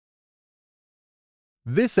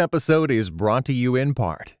This episode is brought to you in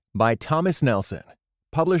part by Thomas Nelson,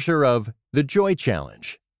 publisher of The Joy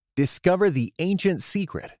Challenge. Discover the ancient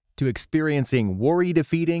secret to experiencing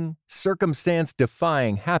worry-defeating,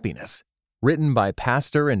 circumstance-defying happiness. Written by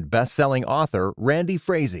pastor and best-selling author Randy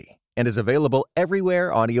Frazee, and is available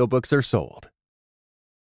everywhere audiobooks are sold.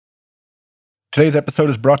 Today's episode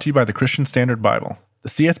is brought to you by the Christian Standard Bible. The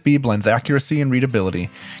CSB blends accuracy and readability,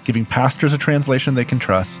 giving pastors a translation they can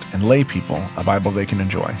trust and lay people a Bible they can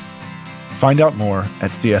enjoy. Find out more at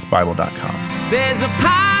csbible.com. There's a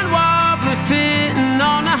pine warbler sitting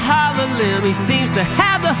on a hollow limb. He seems to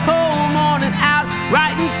have the whole morning out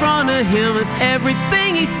right in front of him. And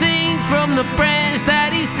everything he sings from the branch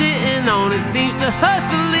that he's sitting on, it seems to hush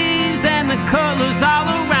the leaves and the colors all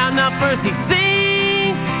around. Now first he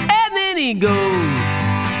sings and then he goes,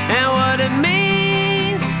 and what it means,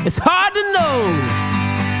 it's hard to know.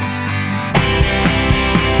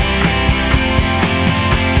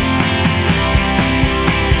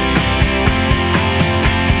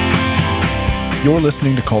 You're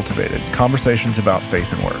listening to Cultivated, conversations about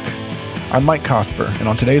faith and work. I'm Mike Cosper, and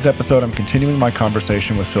on today's episode, I'm continuing my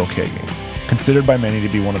conversation with Phil Keaggy, considered by many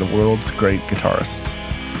to be one of the world's great guitarists.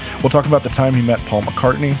 We'll talk about the time he met Paul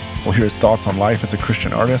McCartney, we'll hear his thoughts on life as a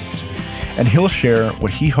Christian artist, and he'll share what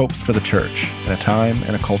he hopes for the church in a time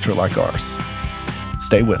and a culture like ours.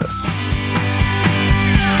 Stay with us.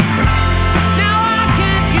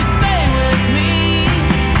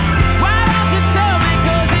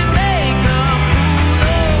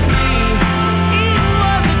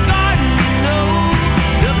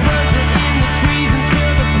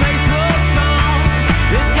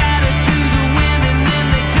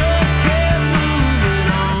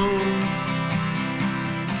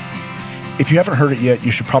 If you haven't heard it yet,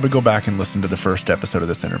 you should probably go back and listen to the first episode of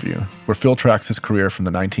this interview, where Phil tracks his career from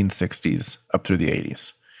the 1960s up through the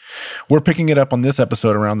 80s. We're picking it up on this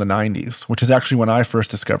episode around the 90s, which is actually when I first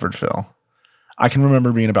discovered Phil. I can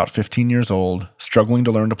remember being about 15 years old, struggling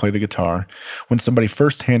to learn to play the guitar, when somebody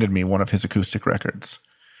first handed me one of his acoustic records.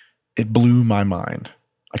 It blew my mind.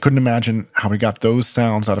 I couldn't imagine how he got those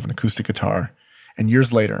sounds out of an acoustic guitar, and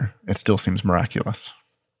years later, it still seems miraculous.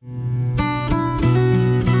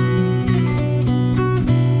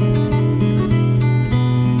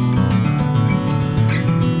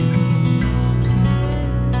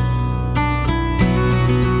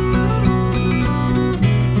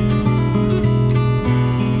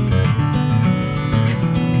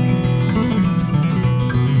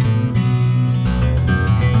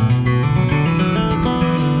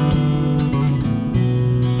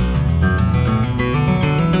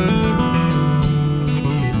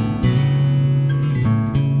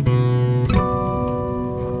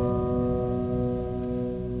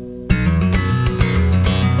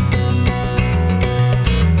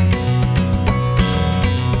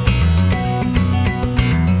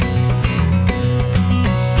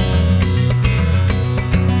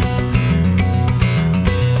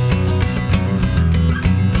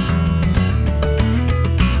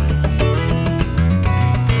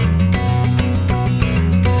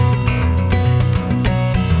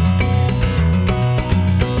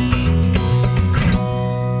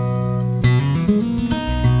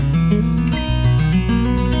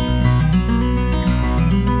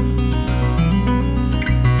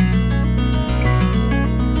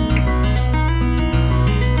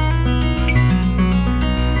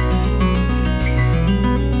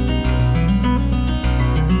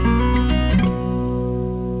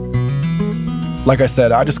 Like I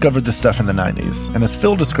said, I discovered this stuff in the 90s, and as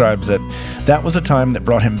Phil describes it, that was a time that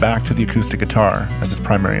brought him back to the acoustic guitar as his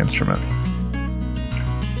primary instrument.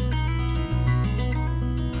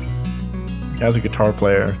 As a guitar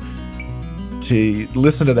player, to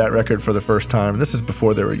listen to that record for the first time, this is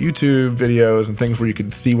before there were YouTube videos and things where you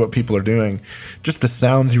could see what people are doing, just the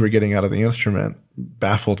sounds you were getting out of the instrument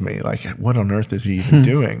baffled me. Like, what on earth is he even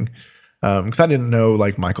doing? Because I didn't know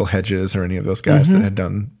like Michael Hedges or any of those guys that had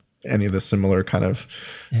done any of the similar kind of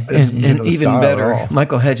and even better,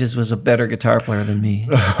 Michael Hedges was a better guitar player than me.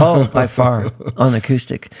 Oh, by far, on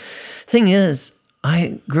acoustic. Thing is,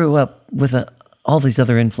 I grew up with all these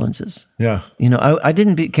other influences. Yeah. You know, I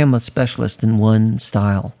didn't become a specialist in one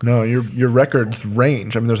style. No, your records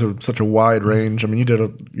range. I mean, there's such a wide range. I mean,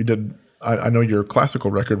 you did. I know your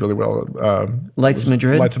classical record really well. Lights of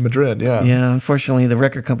Madrid? Lights of Madrid, yeah. Yeah, unfortunately, the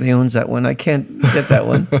record company owns that one. I can't get that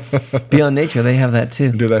one. Beyond Nature, they have that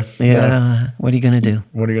too. Do they? Yeah. What are you going to do?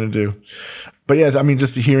 What are you going to do? But yes, I mean,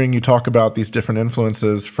 just hearing you talk about these different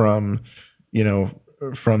influences from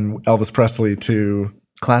Elvis Presley to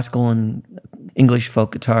classical and English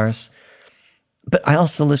folk guitarists. But I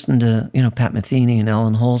also listened to, Pat Metheny and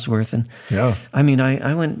Alan Holdsworth. And I mean,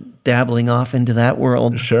 I went dabbling off into that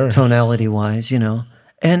world, tonality-wise,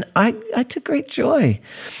 And I took great joy.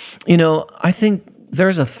 I think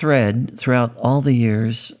there's a thread throughout all the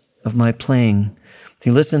years of my playing. If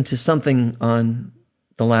you listen to something on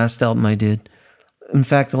the last album I did, in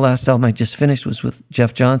fact, the last album I just finished was with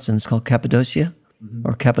Jeff Johnson. It's called Cappadocia,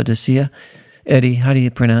 or Cappadocia. Eddie, how do you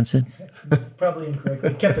pronounce it? Probably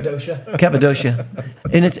incorrectly. Cappadocia. Cappadocia.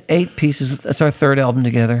 And it's 8 pieces. That's our 3rd album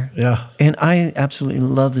together. Yeah. And I absolutely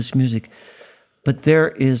love this music. But there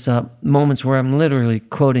is moments where I'm literally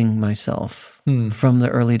quoting myself from the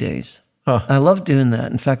early days. Huh. I love doing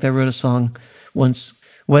that. In fact, I wrote a song once,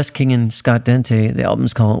 Wes King and Scott Dente. The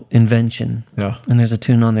album's called Invention. Yeah. And there's a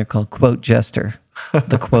tune on there called Quote Jester.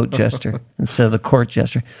 The quote jester instead of the court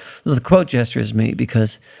jester. The quote jester is me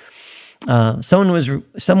because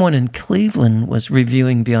someone in Cleveland was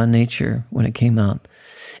reviewing Beyond Nature when it came out,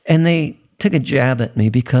 and they took a jab at me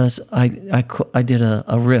because I did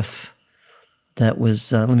a riff that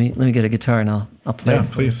was let me get a guitar and I'll play. Yeah,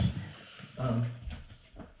 please.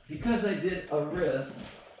 Because I did a riff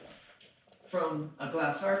from a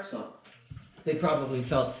Glass Harp song, they probably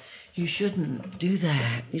felt you shouldn't do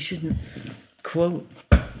that. You shouldn't quote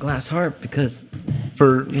Glass Harp because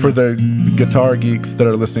for the guitar geeks that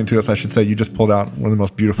are listening to us, I should say you just pulled out one of the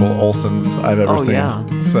most beautiful Olsons I've ever seen. Yeah.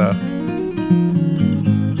 So.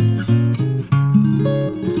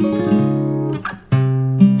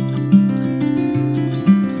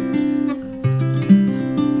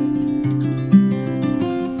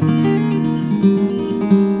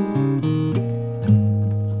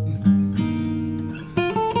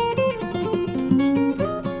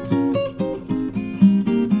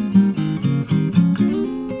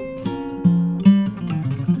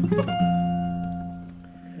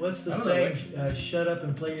 What's the saying? Shut up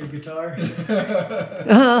and play your guitar.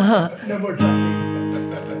 No more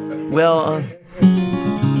talking. Well,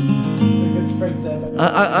 It's Frank Zappa.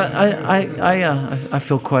 I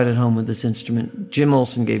feel quite at home with this instrument. Jim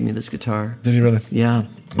Olson gave me this guitar. Did he really? Yeah.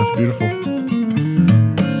 That's beautiful.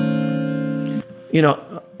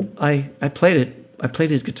 I played it. I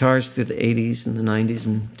played his guitars through the 80s and the 90s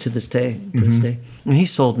and to this day. And he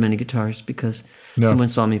sold many guitars because someone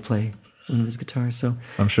saw me play one of his guitars. So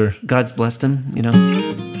I'm sure God's blessed him,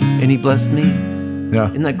 and he blessed me. Yeah.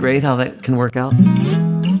 Isn't that great how that can work out?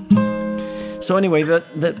 So anyway,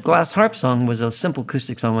 the Glass Harp song was a simple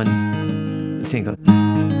acoustic song when it goes.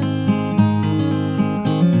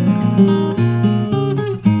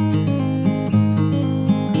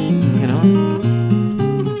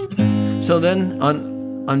 So then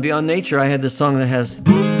on Beyond Nature, I had this song that has.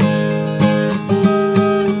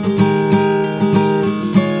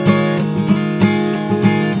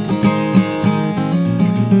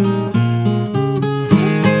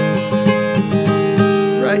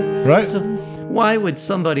 Right. So why would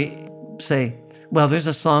somebody say, well, there's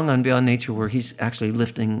a song on Beyond Nature where he's actually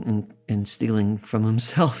lifting and stealing from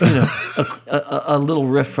himself, a little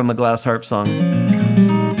riff from a Glass Harp song.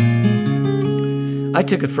 I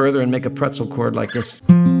took it further and make a pretzel chord like this.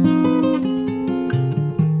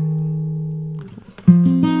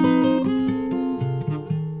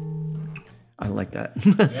 I like that.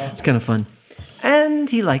 It's kind of fun. And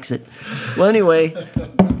he likes it. Well, anyway,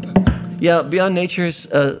 yeah, Beyond Nature is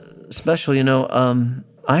special,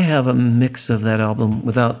 I have a mix of that album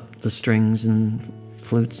without the strings and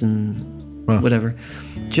flutes and whatever.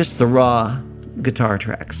 Just the raw guitar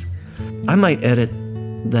tracks. I might edit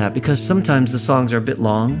that because sometimes the songs are a bit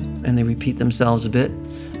long and they repeat themselves a bit,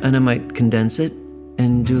 and I might condense it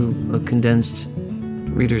and do a condensed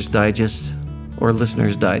Reader's Digest or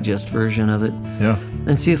Listener's Digest version of it. Yeah.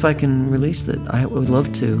 And see if I can release that. I would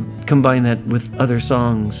love to combine that with other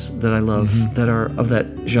songs that I love that are of that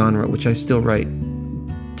genre, which I still write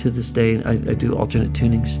to this day. I do alternate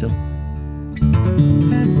tuning still.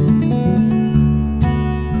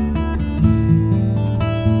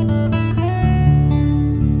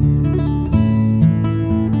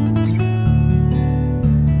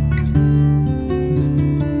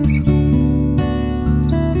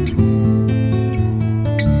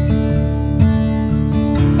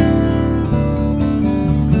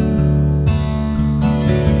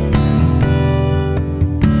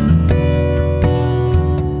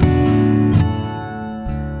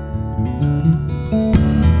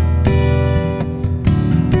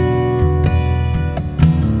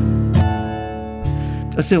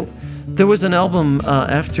 So there was an album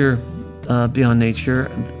after Beyond Nature,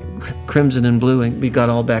 Crimson and Blue, and we got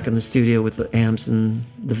all back in the studio with the amps and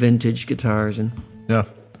the vintage guitars and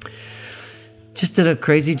just did a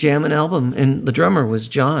crazy jamming album, and the drummer was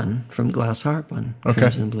John from Glass Harp on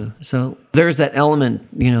Crimson Blue. So there's that element,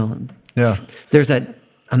 Yeah. There's that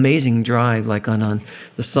amazing drive, like on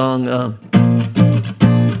the song,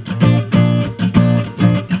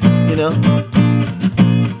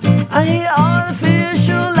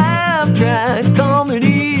 artificial laugh tracks,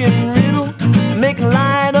 comedy and riddle, making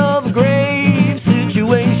light of a grave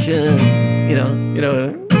situation.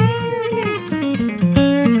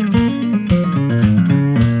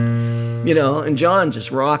 And John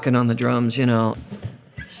just rocking on the drums,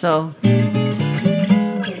 So,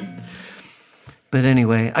 but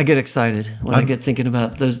anyway, I get excited when I get thinking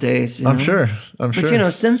about those days. I'm sure. But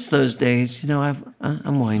since those days,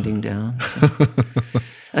 I'm winding down. So.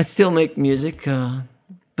 I still make music,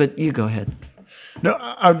 but you go ahead. No,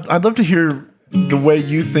 I'd love to hear the way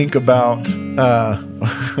you think about.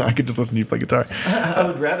 I could just listen to you play guitar. I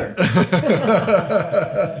would rather. Rather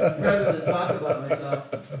than talk about myself.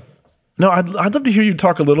 No, I'd love to hear you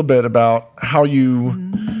talk a little bit about how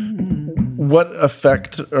what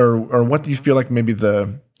effect or what do you feel like maybe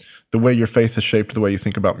the way your faith has shaped the way you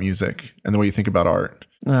think about music and the way you think about art?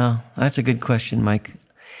 Well, that's a good question, Mike.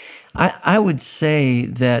 I would say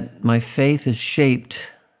that my faith has shaped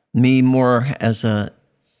me more as an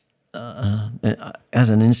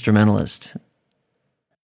instrumentalist.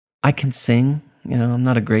 I can sing, I'm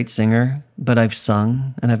not a great singer, but I've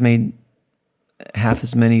sung and I've made half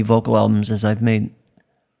as many vocal albums as I've made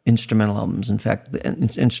instrumental albums. In fact, the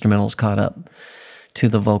instrumentals caught up to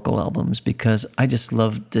the vocal albums because I just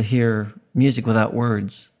love to hear music without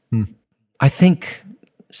words. I think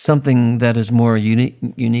something that is more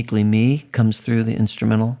uniquely me comes through the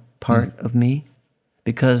instrumental part of me,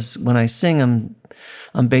 because when I sing,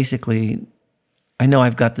 I'm basically, I know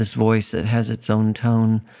I've got this voice that has its own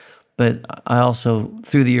tone, but I also,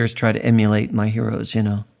 through the years, try to emulate my heroes,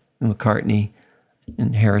 McCartney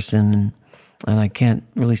and Harrison, and I can't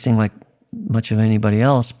really sing like much of anybody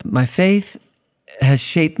else. But my faith has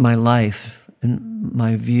shaped my life and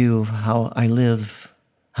my view of how I live,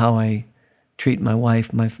 how I treat my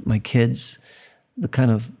wife, my kids, the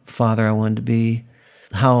kind of father I wanted to be,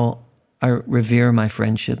 how I revere my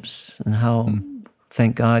friendships, and how,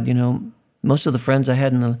 thank God, most of the friends I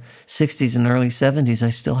had in the 60s and early 70s,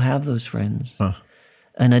 I still have those friends.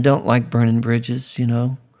 And I don't like burning bridges,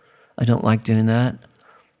 I don't like doing that.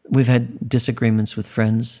 We've had disagreements with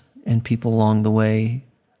friends and people along the way.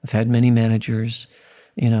 I've had many managers,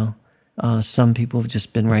 some people have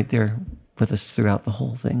just been right there with us throughout the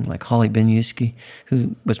whole thing, like Holly Benyuski,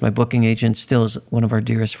 who was my booking agent, still is one of our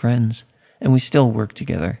dearest friends, and we still work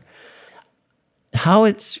together. How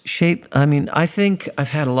it's shaped, I think I've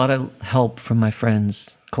had a lot of help from my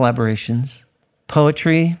friends, collaborations.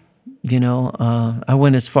 Poetry, I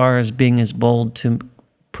went as far as being as bold to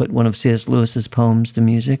put one of C.S. Lewis's poems to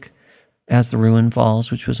music, As the Ruin Falls,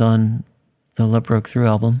 which was on the Love Broke Through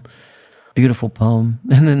album. Beautiful poem.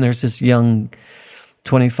 And then there's this young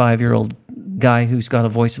 25-year-old guy who's got a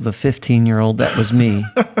voice of a 15-year-old. That was me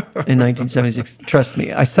in 1976. Trust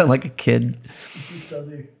me, I sound like a kid. You still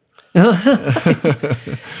do.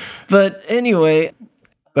 But anyway...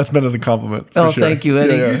 That's meant as a compliment. Oh, sure. Thank you,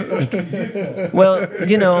 Eddie. Yeah. Well,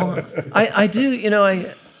 I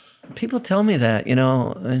do, people tell me that,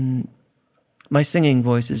 and my singing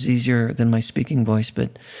voice is easier than my speaking voice,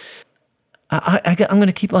 but I'm going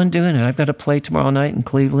to keep on doing it. I've got to play tomorrow night in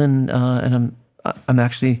Cleveland, and I'm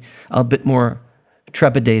actually a bit more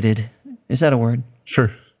trepidated. Is that a word? Sure.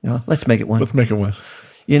 Let's make it one. Let's make it one.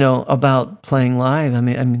 About playing live.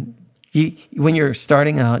 When you're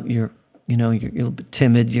starting out, you're a little bit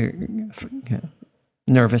timid. You're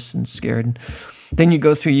nervous and scared. And then you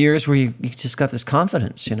go through years where you just got this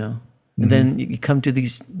confidence, And then you come to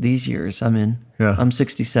these years I'm in. Yeah. I'm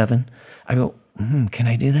 67. I go, can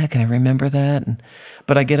I do that? Can I remember that?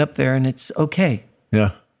 But I get up there and it's okay.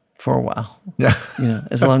 Yeah. For a while. Yeah.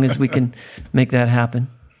 As long as we can make that happen.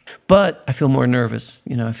 But I feel more nervous.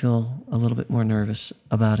 I feel a little bit more nervous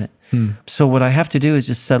about it. So what I have to do is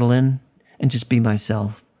just settle in and just be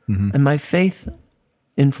myself. And my faith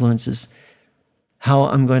influences how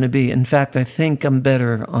I'm going to be. In fact, I think I'm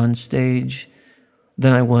better on stage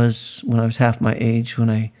than I was when I was half my age,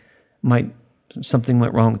 when something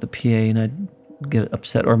went wrong with the PA and I'd get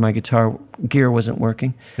upset, or my guitar gear wasn't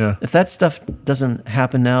working. Yeah. If that stuff doesn't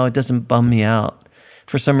happen now, it doesn't bum me out.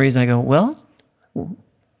 For some reason, I go, well,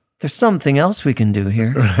 there's something else we can do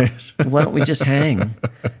here. Right. Why don't we just hang?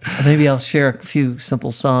 Maybe I'll share a few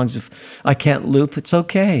simple songs. If I can't loop, it's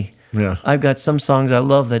okay. Yeah. I've got some songs I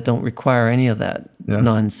love that don't require any of that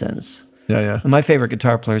nonsense. Yeah. And my favorite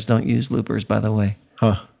guitar players don't use loopers, by the way.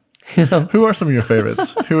 Huh. You know? Who are some of your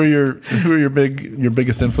favorites? Who are your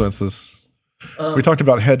biggest influences? We talked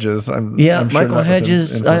about Hedges. I'm sure Michael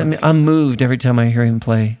Hedges. I'm moved every time I hear him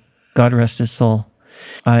play. God rest his soul.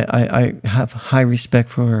 I have high respect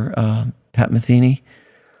for Pat Metheny.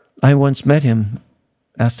 I once met him,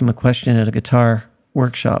 asked him a question at a guitar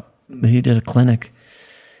workshop. He did a clinic,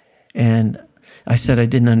 and I said I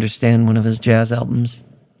didn't understand one of his jazz albums.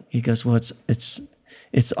 He goes, "Well,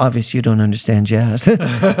 it's obvious you don't understand jazz."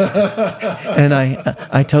 And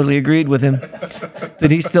I totally agreed with him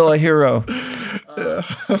that he's still a hero.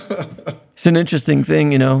 It's an interesting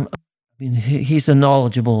thing, you know. I mean, he's a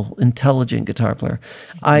knowledgeable, intelligent guitar player.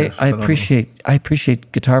 I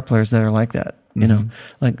appreciate guitar players that are like that, you know,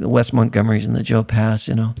 like the Wes Montgomerys and the Joe Pass,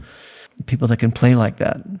 you know, people that can play like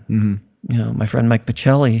that. You know, my friend Mike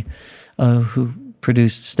Pacelli, who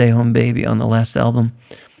produced Stay Home Baby on the last album,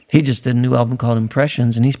 he just did a new album called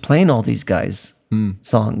Impressions, and he's playing all these guys'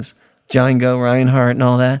 songs, Django Reinhardt and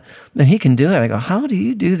all that, and he can do it. I go, how do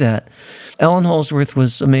you do that? Alan Holdsworth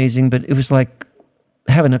was amazing, but it was like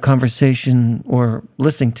having a conversation or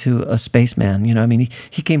listening to a spaceman. You know, I mean,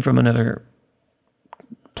 he came from another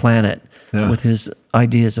planet with his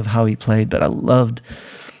ideas of how he played, but I loved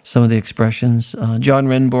some of the expressions. John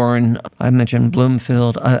Renbourn, I mentioned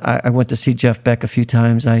Bloomfield. I went to see Jeff Beck a few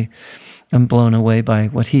times. I'm blown away by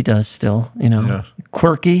what he does still, you know,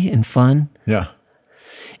 quirky and fun. Yeah.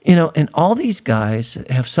 You know, and all these guys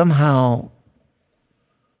have somehow,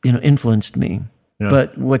 you know, influenced me. Yeah.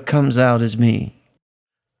 But what comes out is me.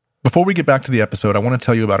 Before we get back to the episode, I want to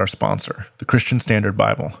tell you about our sponsor, the Christian Standard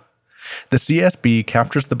Bible. The CSB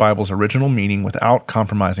captures the Bible's original meaning without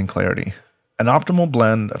compromising clarity. An optimal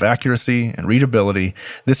blend of accuracy and readability,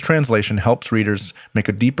 this translation helps readers make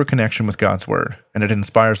a deeper connection with God's Word, and it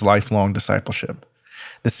inspires lifelong discipleship.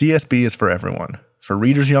 The CSB is for everyone, for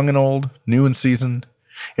readers young and old, new and seasoned.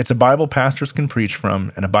 It's a Bible pastors can preach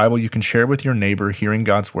from, and a Bible you can share with your neighbor hearing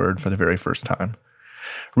God's Word for the very first time.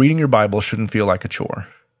 Reading your Bible shouldn't feel like a chore.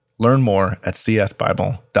 Learn more at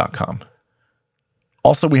csbible.com.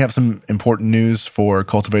 Also, we have some important news for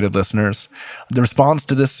Cultivated listeners. The response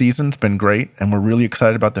to this season's been great, and we're really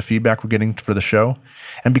excited about the feedback we're getting for the show.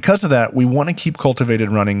 And because of that, we want to keep Cultivated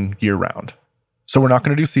running year-round. So we're not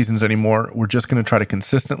going to do seasons anymore. We're just going to try to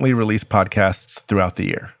consistently release podcasts throughout the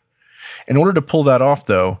year. In order to pull that off,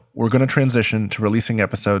 though, we're going to transition to releasing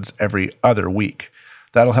episodes every other week.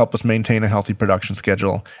 That'll help us maintain a healthy production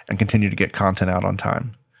schedule and continue to get content out on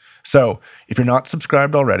time. So, if you're not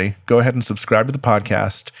subscribed already, go ahead and subscribe to the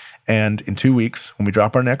podcast. And in 2 weeks, when we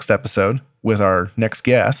drop our next episode with our next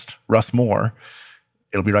guest, Russ Moore,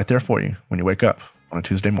 it'll be right there for you when you wake up on a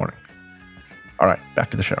Tuesday morning. All right,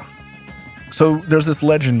 back to the show. So, there's this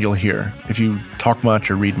legend you'll hear if you talk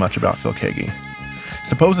much or read much about Phil Keaggy.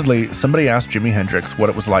 Supposedly, somebody asked Jimi Hendrix what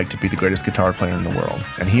it was like to be the greatest guitar player in the world,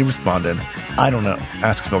 and he responded, "I don't know,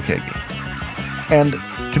 ask Phil Keaggy." And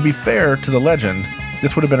to be fair to the legend,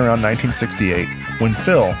 this would have been around 1968 when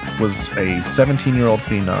Phil was a 17-year-old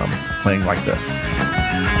phenom playing like this.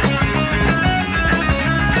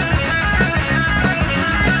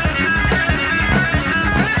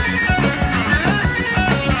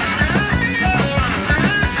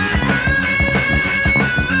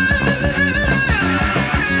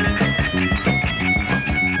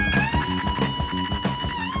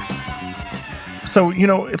 So, you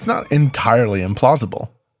know, it's not entirely implausible.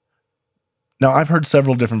 Now, I've heard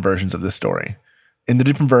several different versions of this story. In the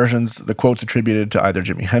different versions, the quote's attributed to either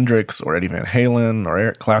Jimi Hendrix or Eddie Van Halen or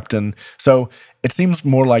Eric Clapton, so it seems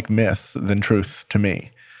more like myth than truth to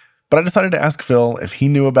me. But I decided to ask Phil if he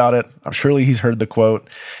knew about it. Surely he's heard the quote,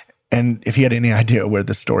 and if he had any idea where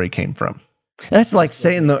this story came from. That's like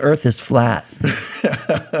saying the earth is flat.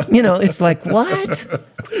 You know, it's like, what?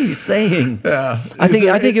 What are you saying? Yeah. I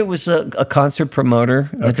think it was a concert promoter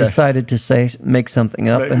that decided to make something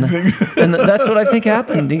up. And that's what I think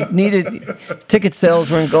happened. He needed, ticket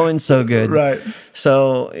sales weren't going so good. Right.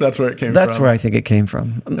 So that's where it came from. That's where I think it came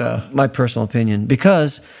from. Yeah. My personal opinion.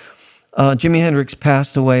 Because Jimi Hendrix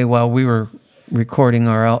passed away while we were recording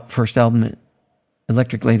our first album at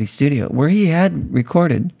Electric Lady Studio, where he had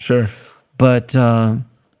recorded. Sure. But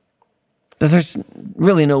there's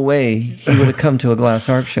really no way he would have come to a Glass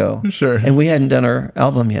Harp show. Sure. And we hadn't done our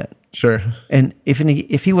album yet. Sure. And if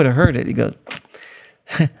he would have heard it, he'd go,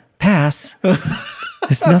 pass.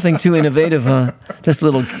 There's nothing too innovative. This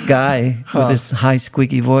little guy with this high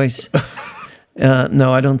squeaky voice.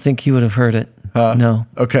 No, I don't think he would have heard it. No.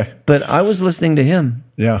 Okay. But I was listening to him.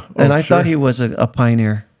 Yeah. And I thought he was a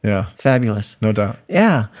pioneer. Yeah. Fabulous. No doubt.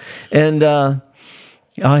 Yeah. And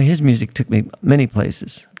his music took me many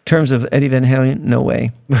places. terms of Eddie Van Halen, no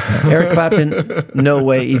way. Eric Clapton, no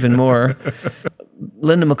way, even more.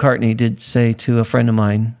 Linda McCartney did say to a friend of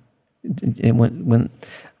mine,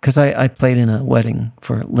 because I played in a wedding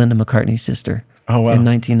for Linda McCartney's sister in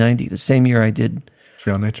 1990, the same year I did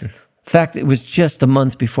Beyond Nature. In fact, it was just a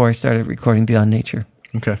month before I started recording Beyond Nature.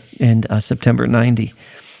 Okay. In September 90.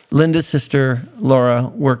 Linda's sister, Laura,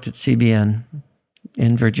 worked at CBN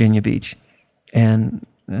in Virginia Beach, and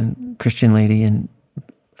Christian lady and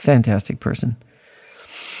fantastic person.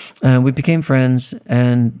 We became friends,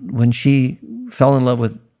 and when she fell in love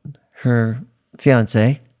with her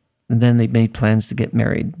fiancé, and then they made plans to get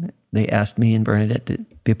married, they asked me and Bernadette to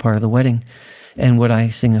be a part of the wedding. And would I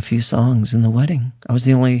sing a few songs in the wedding? I was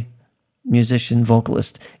the only musician,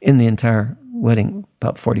 vocalist in the entire wedding.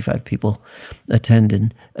 About 45 people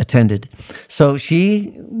attended. So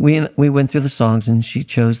we went through the songs, and she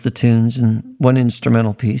chose the tunes and one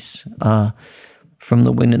instrumental piece from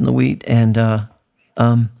The Wind and the Wheat. And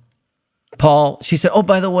Paul, she said, "Oh,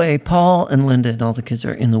 by the way, Paul and Linda and all the kids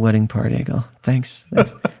are in the wedding party." I go, Thanks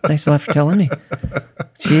a lot for telling me.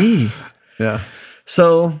 Gee. Yeah.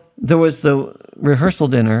 So there was the rehearsal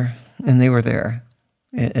dinner, and they were there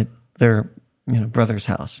at their brother's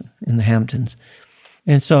house in the Hamptons.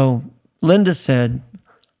 And so Linda said,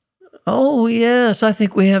 "Oh, yes, I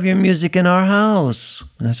think we have your music in our house."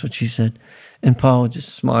 And that's what she said. And Paul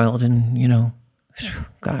just smiled and,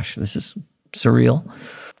 gosh, this is surreal.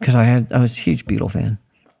 Because I was a huge Beatle fan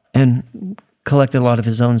and collected a lot of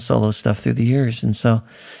his own solo stuff through the years. And so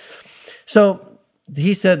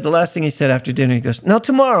he said, the last thing he said after dinner, he goes, "Now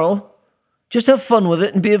tomorrow, just have fun with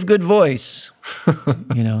it and be of good voice."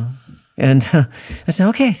 And I said,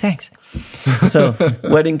 "Okay, thanks." So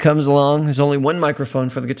wedding comes along. There's only one microphone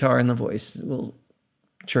for the guitar and the voice. A little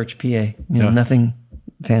church PA, nothing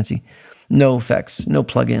fancy. No effects, no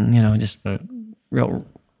plug-in, just real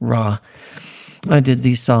raw. I did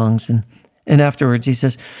these songs, and afterwards he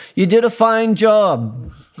says, "You did a fine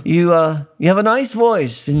job. You have a nice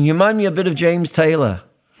voice, and you remind me a bit of James Taylor."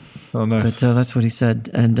 Oh, nice. But that's what he said,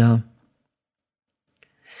 and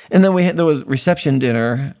then there was reception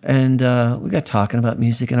dinner, and we got talking about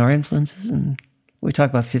music and our influences, and we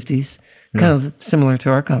talked about 50s, kind of similar to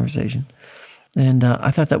our conversation. And I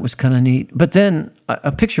thought that was kind of neat. But then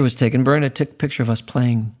a picture was taken. Bernard took a picture of us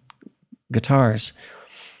playing guitars.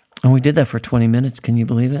 And we did that for 20 minutes. Can you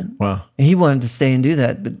believe it? Wow. And he wanted to stay and do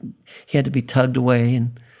that, but he had to be tugged away,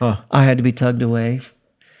 and I had to be tugged away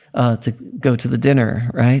to go to the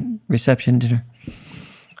dinner, right? Reception dinner.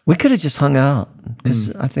 We could have just hung out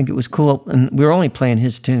because I think it was cool. And we were only playing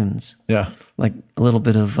his tunes. Yeah. Like a little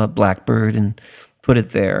bit of Blackbird and Put It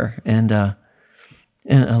There and a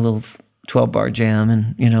little 12-bar jam.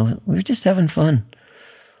 And, we were just having fun.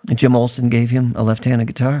 And Jim Olsen gave him a left-handed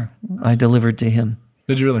guitar. I delivered to him.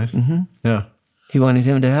 Did you really? Mm-hmm. Yeah. He wanted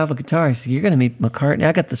him to have a guitar. He said, "You're going to meet McCartney.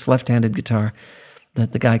 I got this left-handed guitar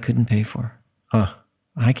that the guy couldn't pay for. Huh.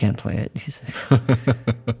 I can't play it." He says,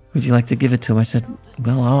 "Would you like to give it to him?" I said,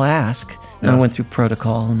 "Well, I'll ask." And I went through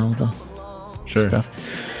protocol and all the stuff.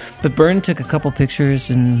 But Bern took a couple pictures,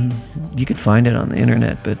 and you could find it on the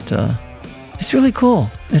internet. But it's really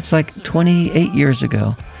cool. It's like 28 years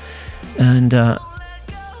ago. And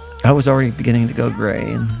I was already beginning to go gray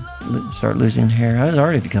and start losing hair. I was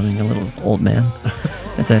already becoming a little old man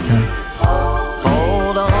at that time.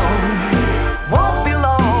 Hold on, won't be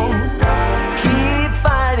long. Keep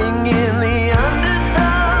fighting in the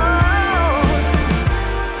undertow.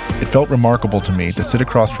 It felt remarkable to me to sit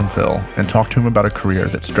across from Phil and talk to him about a career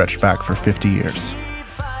that stretched back for 50 years.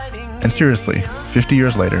 And seriously, 50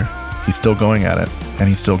 years later, he's still going at it, and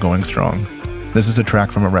he's still going strong. This is a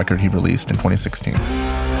track from a record he released in 2016.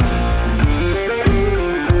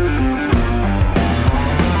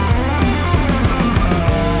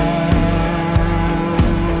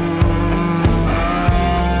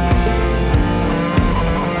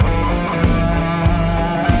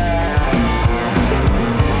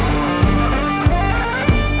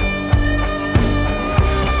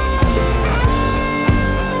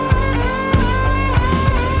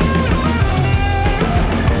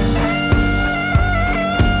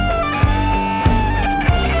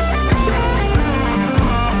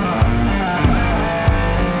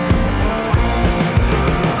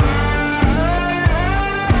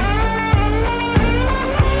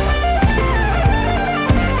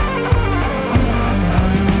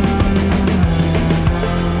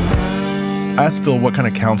 I asked Phil what kind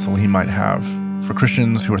of counsel he might have for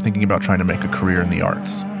Christians who are thinking about trying to make a career in the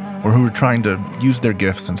arts, or who are trying to use their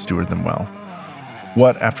gifts and steward them well.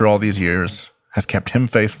 What, after all these years, has kept him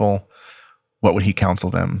faithful? What would he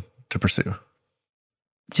counsel them to pursue?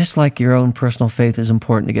 just like your own personal faith is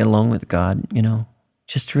important to get along with God,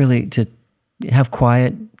 just really to have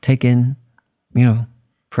quiet, take in,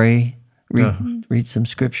 pray, read some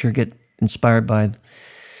scripture, get inspired by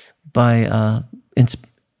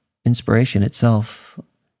inspiration itself.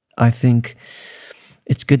 I think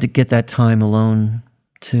it's good to get that time alone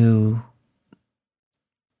to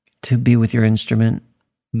be with your instrument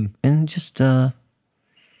and just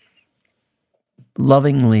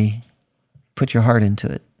lovingly put your heart into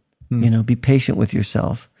it. Be patient with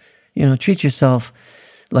yourself. Treat yourself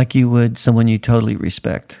like you would someone you totally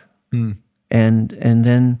respect. And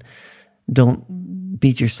then don't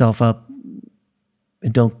beat yourself up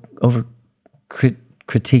and don't over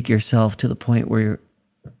critique yourself to the point where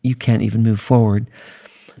you can't even move forward.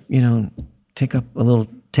 Take a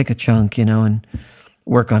chunk, and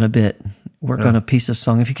work on a bit, on a piece of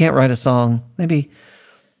song. If you can't write a song, maybe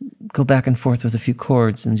go back and forth with a few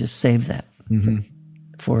chords and just save that.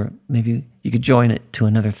 For maybe you could join it to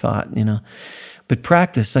another thought, But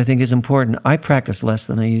practice, I think, is important. I practice less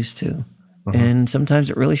than I used to. And sometimes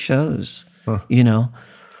it really shows,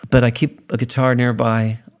 But I keep a guitar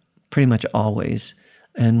nearby pretty much always.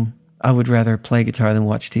 And I would rather play guitar than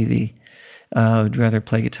watch TV. I would rather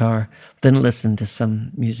play guitar than listen to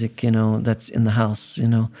some music, that's in the house,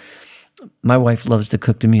 My wife loves to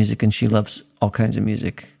cook to music, and she loves all kinds of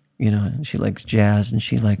music, She likes jazz, and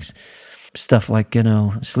she likes stuff like,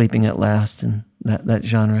 Sleeping at Last and that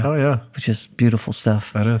genre. Oh, yeah. Which is beautiful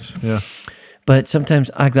stuff. That is, yeah. But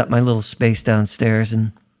sometimes I've got my little space downstairs,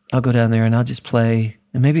 and I'll go down there and I'll just play,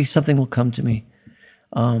 and maybe something will come to me.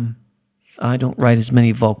 I don't write as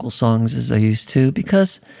many vocal songs as I used to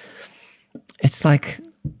because it's like,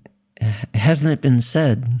 hasn't it been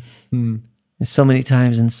said so many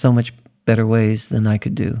times in so much better ways than I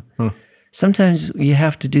could do? Sometimes you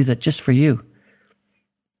have to do that just for you.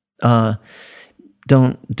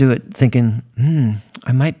 Don't do it thinking,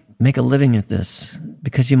 I might make a living at this,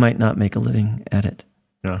 because you might not make a living at it.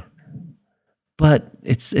 Yeah. But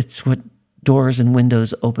it's what doors and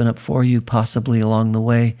windows open up for you possibly along the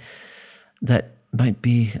way that might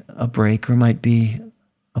be a break or might be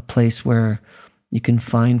a place where you can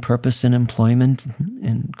find purpose and employment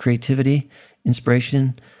and creativity,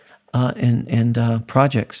 inspiration, and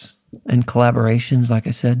projects and collaborations, like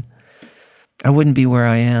I said. I wouldn't be where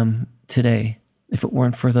I am today if it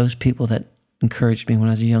weren't for those people that encouraged me when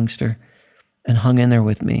I was a youngster and hung in there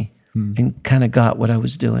with me and kind of got what I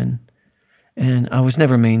was doing. And I was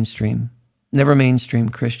never mainstream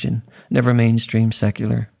Christian, never mainstream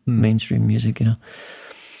secular, mainstream music,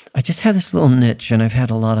 I just had this little niche, and I've had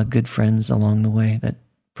a lot of good friends along the way that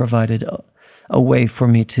provided a way for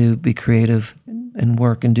me to be creative and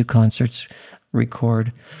work and do concerts,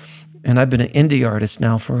 record. And I've been an indie artist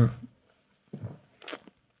now for,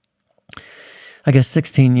 I guess,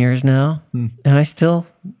 16 years now, and I still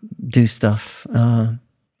do stuff.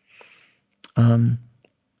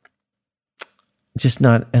 Just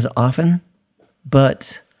not as often,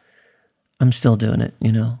 but I'm still doing it,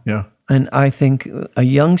 Yeah. And I think a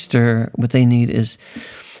youngster, what they need is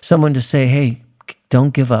someone to say, hey,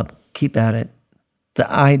 don't give up, keep at it.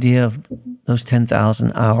 The idea of those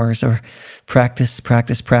 10,000 hours or practice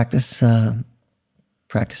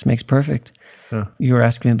makes perfect. Yeah. You were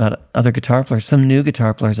asking me about other guitar players. Some new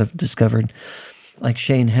guitar players I've discovered, like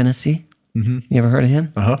Shane Hennessy. You ever heard of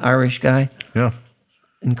him? Irish guy. Yeah.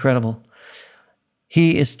 Incredible.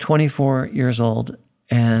 He is 24 years old,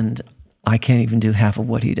 and I can't even do half of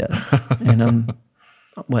what he does. And I'm,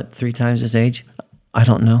 3 times his age? I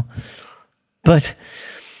don't know. But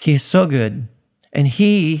he's so good. And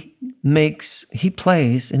he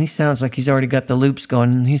plays, and he sounds like he's already got the loops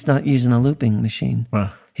going, and he's not using a looping machine.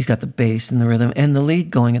 Wow. He's got the bass and the rhythm and the lead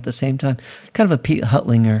going at the same time. Kind of a Pete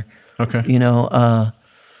Huttlinger. Okay.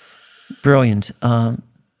 Brilliant.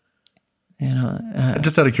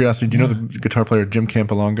 Just out of curiosity, do you know the guitar player Jim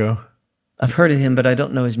Campolongo? I've heard of him, but I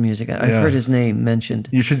don't know his music. I've heard his name mentioned.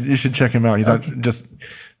 You should check him out. He's just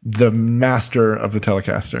the master of the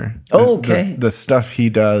Telecaster. Oh, okay. The stuff he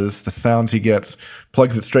does, the sounds he gets,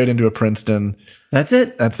 plugs it straight into a Princeton. That's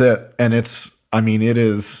it? That's it. And it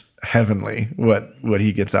is heavenly what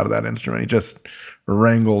he gets out of that instrument. He just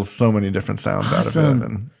wrangles so many different sounds out of it.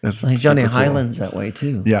 And it's like Johnny cool. Hyland's that way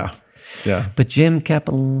too. Yeah. But Jim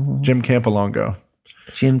Campolongo.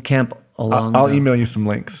 I'll email you some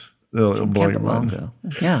links. It'll blow your mind.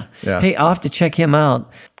 Yeah. Hey, I'll have to check him out.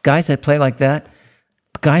 Guys that play like that,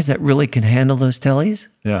 guys that really can handle those tellies,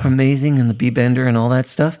 are amazing, and the B-bender and all that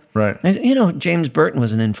stuff. Right. And, James Burton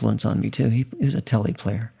was an influence on me too. He was a telly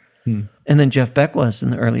player. And then Jeff Beck was in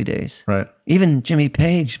the early days. Right. Even Jimmy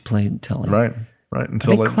Page played telly. Right. right?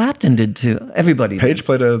 Until Clapton did too. Everybody. Page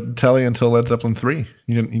played a Tele until Led Zeppelin 3.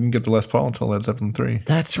 He didn't get the Les Paul until Led Zeppelin 3.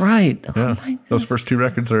 That's right. Yeah. Oh my God. Those first 2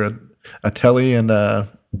 records are a Tele and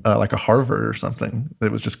like a Harvard or something.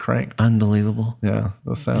 It was just cranked. Unbelievable. Yeah,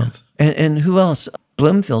 those sounds. Yeah. And who else?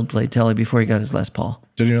 Bloomfield played Tele before he got his Les Paul.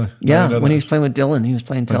 Did he really? Yeah, when he was playing with Dylan, he was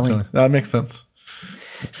playing Tele. That makes sense.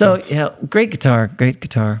 So, yeah, great guitar.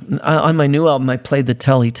 On my new album, I played the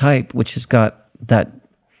Tele type, which has got that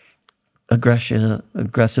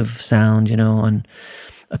aggressive sound, on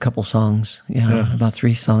a couple songs. Yeah, about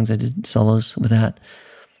 3 songs I did solos with that.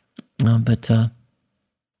 But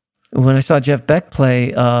when I saw Jeff Beck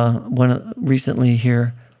play recently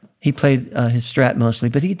here, he played his Strat mostly,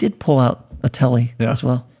 but he did pull out a Tele as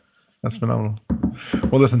well. That's phenomenal.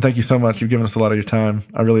 Well, listen, thank you so much. You've given us a lot of your time.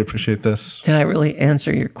 I really appreciate this. Did I really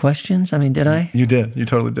answer your questions? I mean, did I? You did. You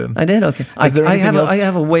totally did. I did? Okay. I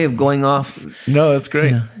have a way of going off. No, that's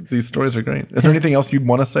great. Yeah. These stories are great. Is there anything else you'd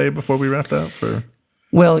want to say before we wrap up? Or?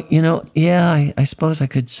 Well, I suppose I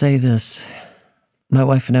could say this. My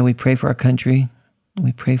wife and I, we pray for our country.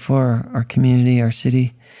 We pray for our community, our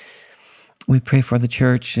city. We pray for the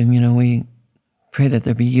church, and, we pray that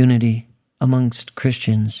there be unity amongst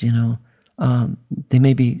Christians. They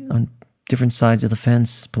may be on different sides of the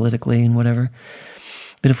fence politically and whatever,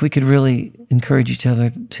 but if we could really encourage each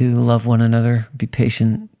other to love one another, be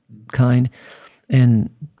patient, kind, and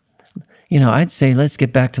I'd say let's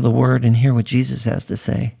get back to the Word and hear what Jesus has to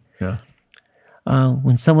say. Yeah.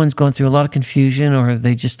 When someone's going through a lot of confusion or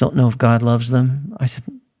they just don't know if God loves them, I said,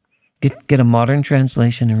 get a modern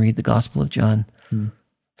translation and read the Gospel of John.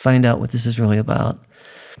 Find out what this is really about.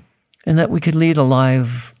 And that we could lead a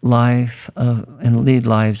life and lead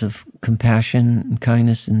lives of compassion and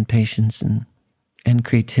kindness and patience and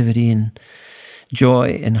creativity and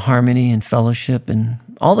joy and harmony and fellowship and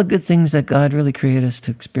all the good things that God really created us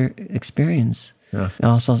to experience. Yeah. And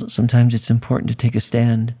also, sometimes it's important to take a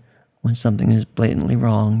stand when something is blatantly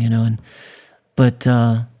wrong, But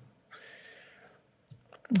I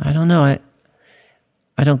don't know.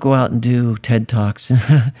 I don't go out and do TED Talks.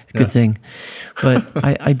 Good thing. But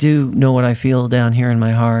I do know what I feel down here in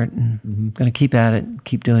my heart, and I'm going to keep at it,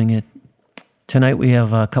 keep doing it. Tonight we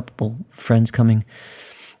have a couple friends coming.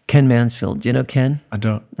 Ken Mansfield. Do you know Ken? I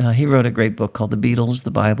don't. He wrote a great book called The Beatles,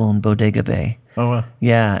 the Bible, and Bodega Bay. Oh, wow.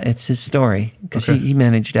 Yeah, it's his story, because he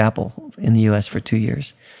managed Apple in the U.S. for 2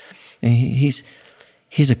 years. And he's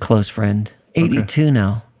a close friend. 82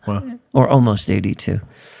 now. Wow. Or almost 82.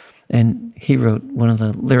 And he wrote one of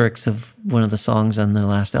the lyrics of one of the songs on the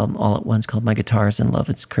last album, All at Once, called My Guitar's in Love.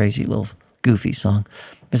 It's a crazy little goofy song,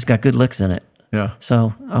 but it's got good licks in it. Yeah.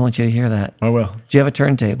 So I want you to hear that. I will. Do you have a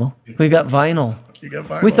turntable? We got vinyl. You got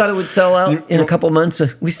vinyl. We thought it would sell out in a couple months.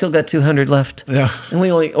 We still got 200 left. Yeah. And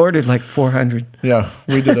we only ordered like 400. Yeah.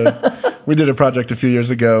 We did a project a few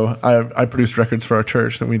years ago. I produced records for our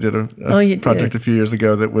church, and we did a project a few years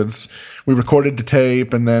ago that was, we recorded to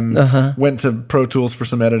tape and then went to Pro Tools for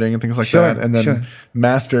some editing and things like that, and then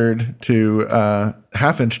mastered to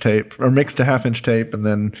half-inch tape, or mixed to half-inch tape, and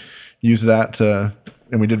then used that to,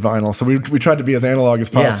 and we did vinyl. So we tried to be as analog as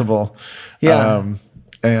possible. Yeah.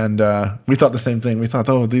 And we thought the same thing. We thought,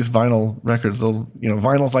 these vinyl records,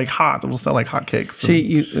 vinyl's like hot. It will sell like hotcakes. So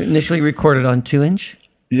you initially recorded on 2-inch?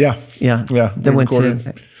 Yeah. Yeah. Then went to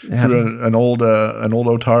through an old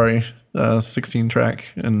Otari 16-track,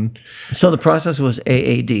 and so the process was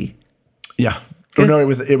AAD. Yeah. Oh, no, it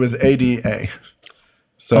was ADA.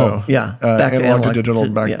 So back analog to digital,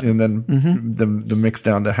 and then the mix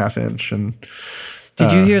down to half-inch. And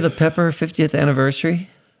did you hear the Pepper 50th anniversary?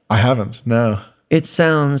 I haven't. No. It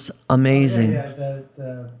sounds amazing. The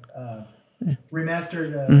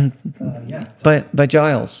remastered, by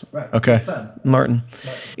Giles. Right. Okay. His son. Martin.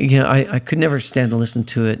 I could never stand to listen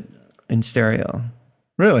to it in stereo.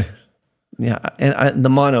 Really? Yeah, and the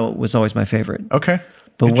mono was always my favorite. Okay.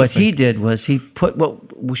 But what he did was he put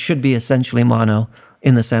what should be essentially mono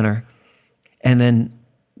in the center, and then,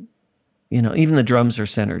 even the drums are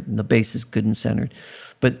centered, and the bass is good and centered,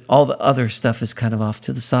 but all the other stuff is kind of off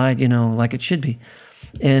to the side, like it should be.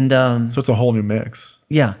 And so it's a whole new mix.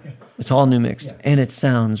 Yeah, it's all new mixed, and it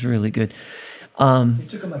sounds really good. It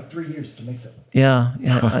took him like 3 years to mix it. Yeah.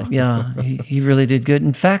 He really did good.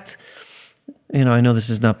 In fact, I know this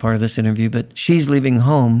is not part of this interview, but She's Leaving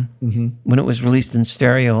Home, when it was released in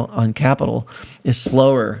stereo on Capitol, is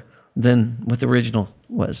slower than what the original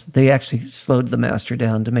was. They actually slowed the master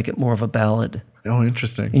down to make it more of a ballad. Oh,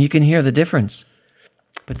 interesting. And you can hear the difference.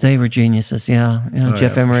 But they were geniuses,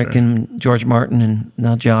 Jeff Emmerich and George Martin, and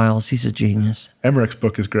now Giles. He's a genius. Emmerich's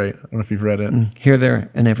book is great. I don't know if you've read it. Here, There,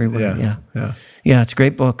 and Everywhere. Yeah, it's a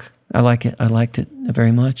great book. I like it. I liked it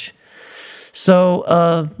very much.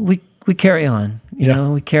 So we carry on, you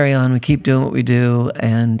know, we carry on, we keep doing what we do.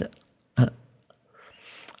 And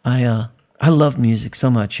I love music so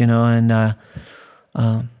much, you know, and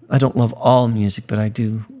I don't love all music, but I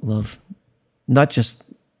do love not just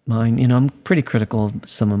mine. You know, I'm pretty critical of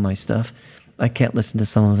some of my stuff. I can't listen to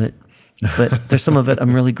some of it, but there's some of it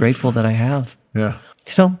I'm really grateful that I have. Yeah.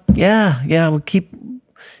 So, yeah, we'll keep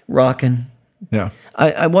rocking. Yeah.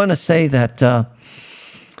 I want to say that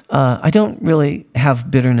I don't really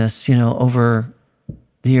have bitterness, you know, over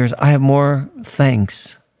the years. I have more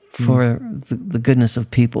thanks for the goodness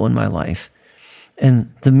of people in my life.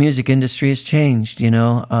 And the music industry has changed, you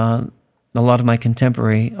know. A lot of my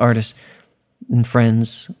contemporary artists and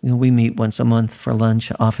friends, you know, we meet once a month for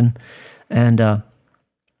lunch often. And,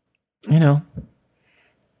 you know,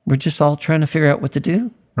 we're just all trying to figure out what to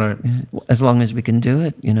do. Right. As long as we can do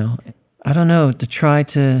it, you know. I don't know, to try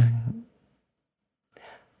to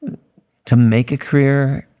make a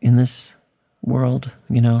career in this world,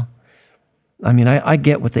 you know. I mean, I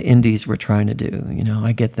get what the indies were trying to do, you know.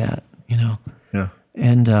 I get that, you know. Yeah.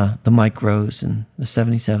 And the Mike Rose and the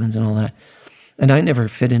 77s and all that. And I never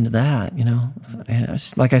fit into that, you know. And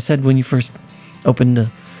like I said, when you first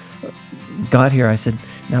got here, I said,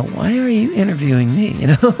 now why are you interviewing me, you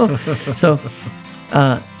know? So,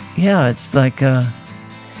 yeah, it's like,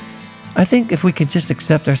 I think if we could just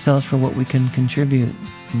accept ourselves for what we can contribute,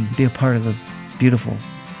 and be a part of the beautiful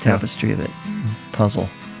tapestry of it, puzzle.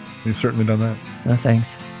 You've certainly done that.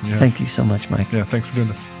 Thanks. Yeah. Thank you so much, Mike. Yeah, thanks for doing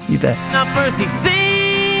this. You bet. Now first he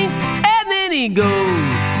sings and then he goes,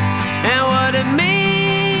 and what it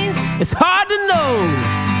means it's hard to know.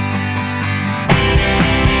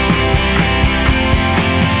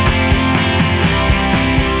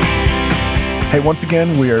 Hey, once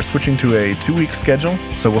again, we are switching to a 2-week schedule,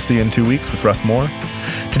 so we'll see you in 2 weeks with Russ Moore.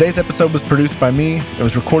 Today's episode was produced by me. It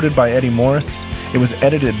was recorded by Eddie Morris. It was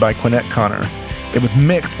edited by Quinette Connor. It was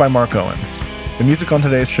mixed by Mark Owens. The music on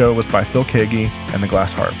today's show was by Phil Kagi and the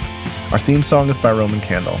Glass Harp. Our theme song is by Roman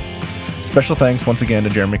Candle. Special thanks once again to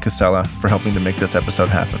Jeremy Casella for helping to make this episode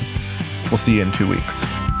happen. We'll see you in 2 weeks.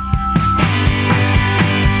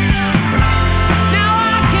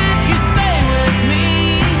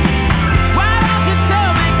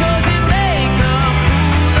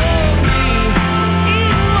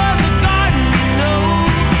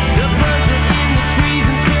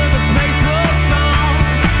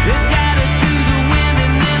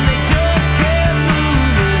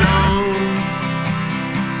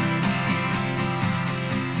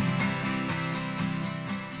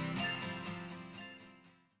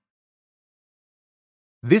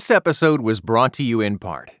 This episode was brought to you in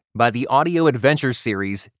part by the audio adventure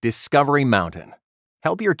series Discovery Mountain.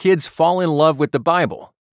 Help your kids fall in love with the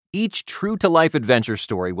Bible. Each true-to-life adventure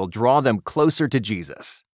story will draw them closer to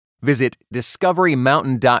Jesus. Visit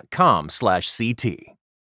discoverymountain.com/CT.